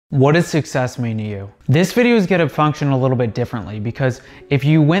What does success mean to you? This video is going to function a little bit differently because if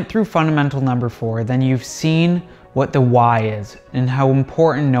you went through fundamental number 4, then you've seen what the why is and how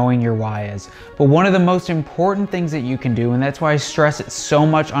important knowing your why is. But one of the most important things that you can do, and that's why I stress it so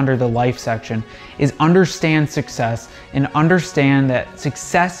much under the life section, is understand success and understand that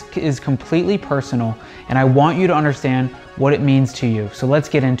success is completely personal, and I want you to understand what it means to you. So let's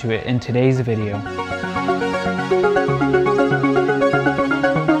get into it in today's video.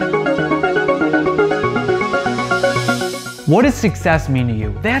 What does success mean to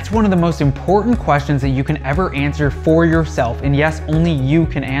you? That's one of the most important questions that you can ever answer for yourself. And yes, only you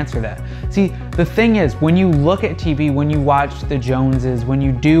can answer that. See, the thing is, when you look at TV, when you watch the Joneses, when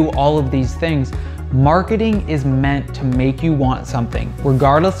you do all of these things, marketing is meant to make you want something,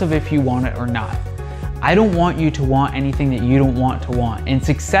 regardless of if you want it or not. I don't want you to want anything that you don't want to want. And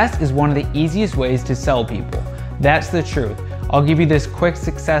success is one of the easiest ways to sell people. That's the truth. I'll give you this quick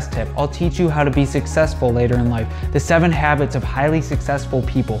success tip. I'll teach you how to be successful later in life. The 7 habits of highly successful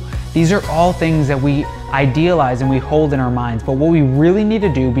people. These are all things that we idealize and we hold in our minds. But what we really need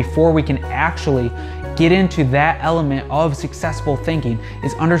to do before we can actually get into that element of successful thinking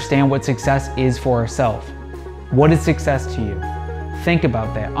is understand what success is for ourselves. What is success to you? Think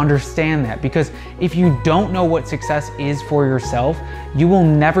about that, understand that, because if you don't know what success is for yourself, you will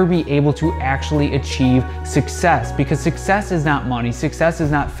never be able to actually achieve success, because success is not money, success is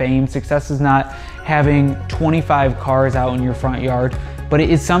not fame, success is not having 25 cars out in your front yard, but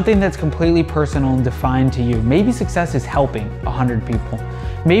it is something that's completely personal and defined to you. Maybe success is helping 100 people.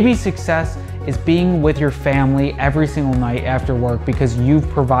 Maybe success is being with your family every single night after work because you've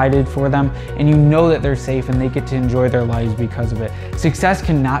provided for them and you know that they're safe and they get to enjoy their lives because of it. Success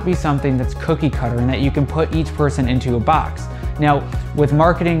cannot be something that's cookie cutter and that you can put each person into a box. Now, with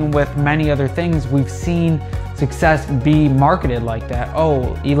marketing and with many other things, we've seen success be marketed like that.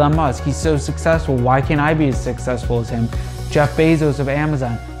 Oh, Elon Musk, he's so successful. Why can't I be as successful as him? Jeff Bezos of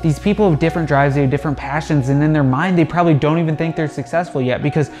Amazon. These people have different drives, they have different passions, and in their mind, they probably don't even think they're successful yet,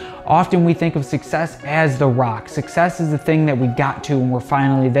 because often we think of success as the rock. Success is the thing that we got to and we're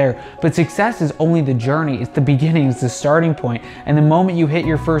finally there. But success is only the journey, it's the beginning, it's the starting point. And the moment you hit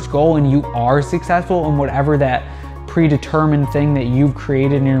your first goal and you are successful in whatever that predetermined thing that you've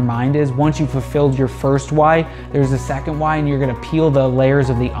created in your mind is, once you've fulfilled your first why, there's a second why, and you're gonna peel the layers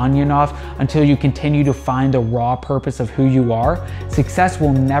of the onion off until you continue to find the raw purpose of who you are. Success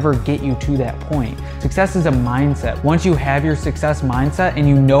will never get you to that point. Success is a mindset. Once you have your success mindset and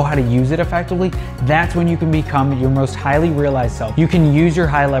you know how to use it effectively, that's when you can become your most highly realized self. You can use your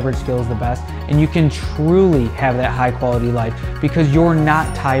high leverage skills the best, and you can truly have that high quality life because you're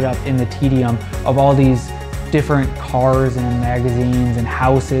not tied up in the tedium of all these different cars and magazines and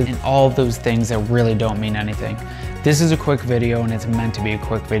houses and all of those things that really don't mean anything. This is a quick video, and it's meant to be a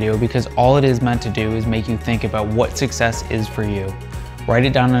quick video because all it is meant to do is make you think about what success is for you. Write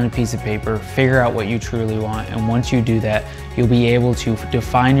it down on a piece of paper, figure out what you truly want, and once you do that, you'll be able to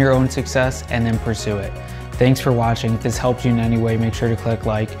define your own success and then pursue it. Thanks for watching. If this helped you in any way, make sure to click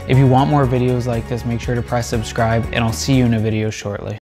like. If you want more videos like this, make sure to press subscribe, and I'll see you in a video shortly.